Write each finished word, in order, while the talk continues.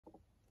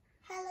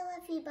Hello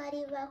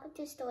everybody, welcome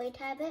to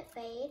Storytime with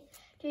Fade.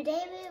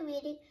 Today we're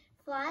reading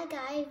Fly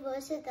Guy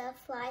versus the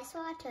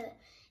FlySwatter.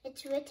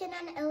 It's written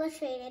and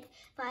illustrated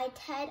by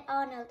Ted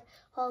Arnold.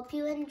 Hope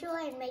you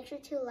enjoy and make sure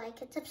to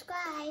like and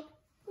subscribe.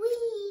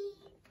 Whee!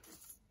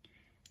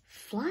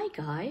 Fly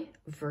Guy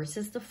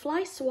versus the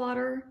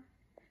FlySwatter.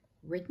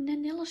 Written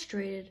and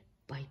illustrated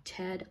by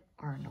Ted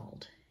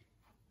Arnold.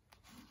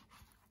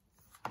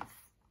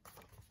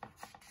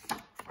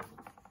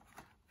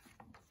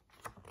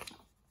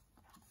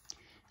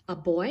 A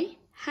boy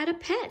had a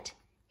pet.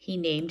 He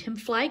named him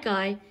Fly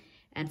Guy,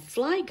 and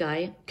Fly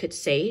Guy could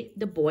say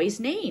the boy's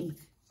name,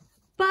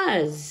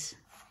 Buzz.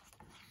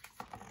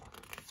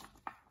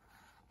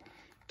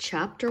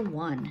 Chapter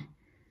 1.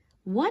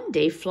 One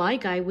day, Fly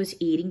Guy was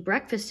eating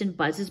breakfast in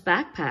Buzz's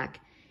backpack.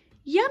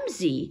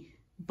 Yumsy!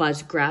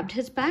 Buzz grabbed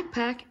his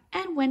backpack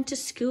and went to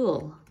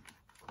school.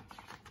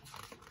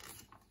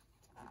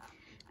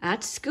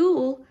 At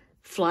school,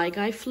 Fly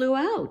Guy flew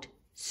out.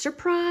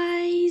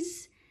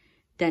 Surprise!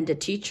 Then the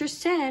teacher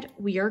said,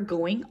 we are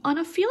going on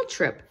a field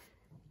trip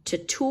to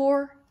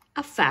tour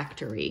a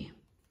factory.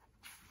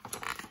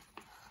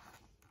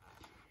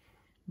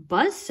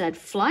 Buzz said,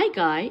 Fly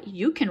Guy,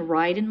 you can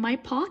ride in my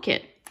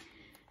pocket.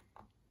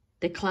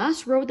 The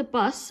class rode the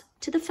bus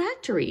to the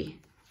factory.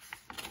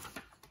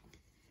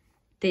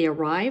 They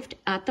arrived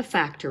at the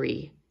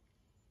factory.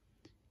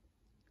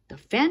 The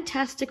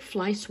fantastic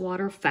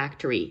FlySwatter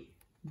factory.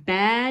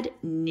 Bad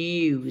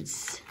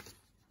news.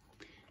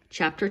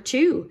 Chapter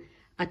 2.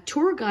 A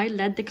tour guide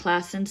led the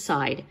class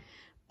inside.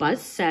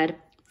 Buzz said,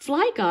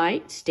 Fly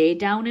Guy, stay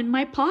down in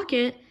my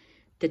pocket.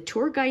 The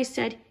tour guide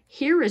said,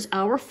 here is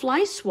our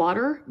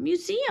FlySwatter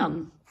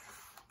museum.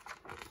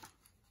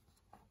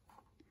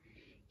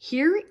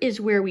 Here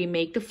is where we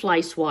make the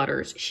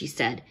FlySwatters, she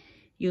said.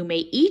 You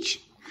may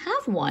each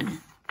have one.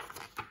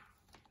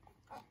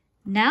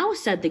 Now,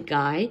 said the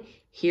guy,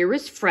 here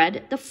is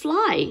Fred the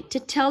Fly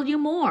to tell you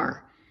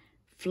more.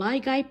 Fly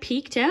Guy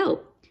peeked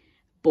out.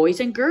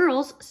 Boys and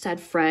girls, said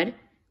Fred,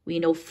 we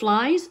know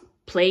flies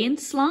play in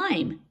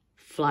slime.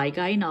 Fly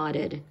Guy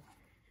nodded.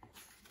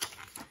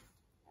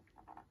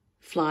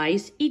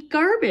 Flies eat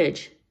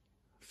garbage.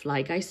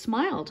 Fly Guy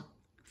smiled.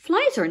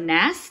 Flies are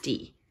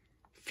nasty.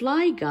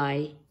 Fly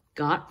Guy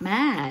got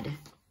mad.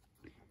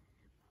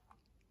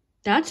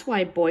 That's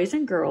why boys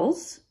and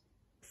girls,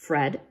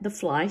 Fred the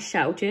Fly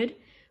shouted,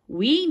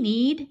 we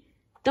need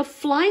the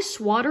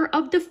FlySwatter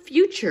of the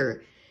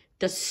future,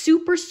 the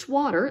Super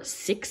Swatter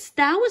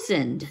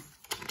 6000.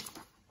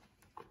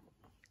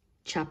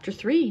 Chapter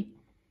 3.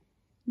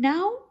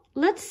 Now,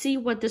 let's see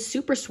what the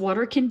Super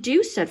Swatter can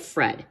do, said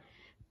Fred.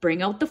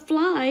 Bring out the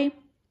fly.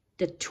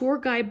 The tour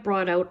guide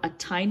brought out a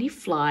tiny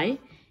fly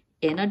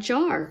in a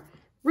jar.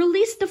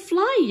 Release the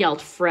fly,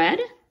 yelled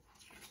Fred.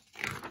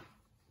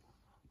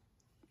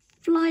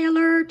 Fly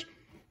alert.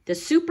 The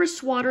Super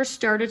Swatter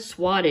started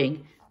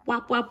swatting.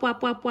 Whap, whap,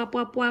 whap, whap, whap,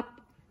 whap,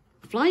 whap.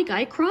 Fly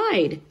Guy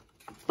cried.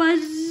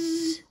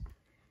 Buzz.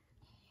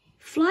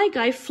 Fly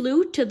Guy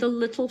flew to the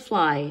little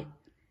fly.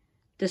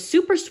 The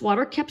Super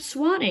Swatter kept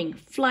swatting.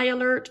 Fly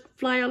alert,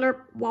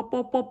 whop,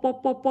 whop, whop,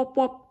 whop, whop, whop,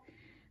 whop.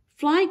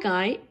 Fly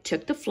Guy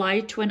took the fly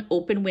to an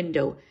open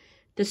window.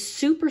 The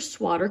Super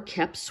Swatter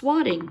kept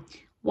swatting.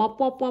 Whop,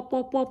 whop, whop,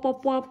 whop, whop,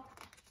 whop, whop.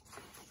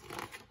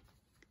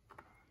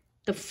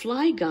 The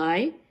Fly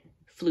Guy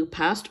flew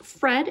past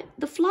Fred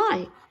the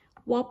Fly.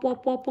 Whop,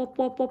 whop, whop, whop,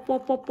 whop, whop,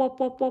 whop, whop, whop,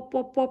 whop, whop,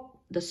 whop, whop.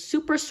 The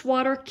Super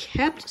Swatter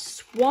kept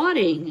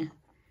swatting.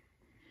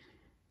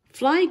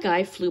 Fly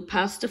Guy flew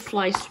past the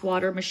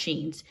FlySwatter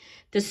machines.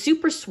 The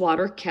Super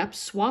Swatter kept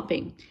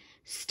swapping.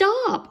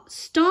 Stop!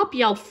 Stop,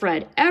 yelled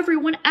Fred.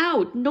 Everyone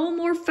out! No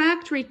more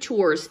factory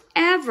tours,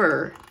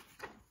 ever!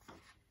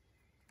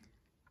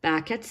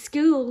 Back at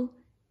school,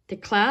 the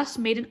class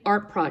made an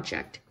art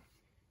project.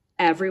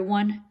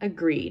 Everyone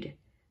agreed.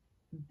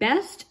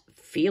 Best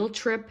field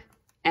trip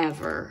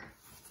ever.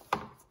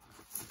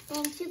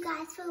 Thank you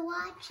guys for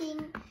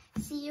watching.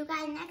 See you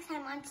guys next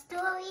time on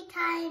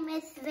Storytime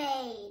with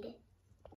Fade.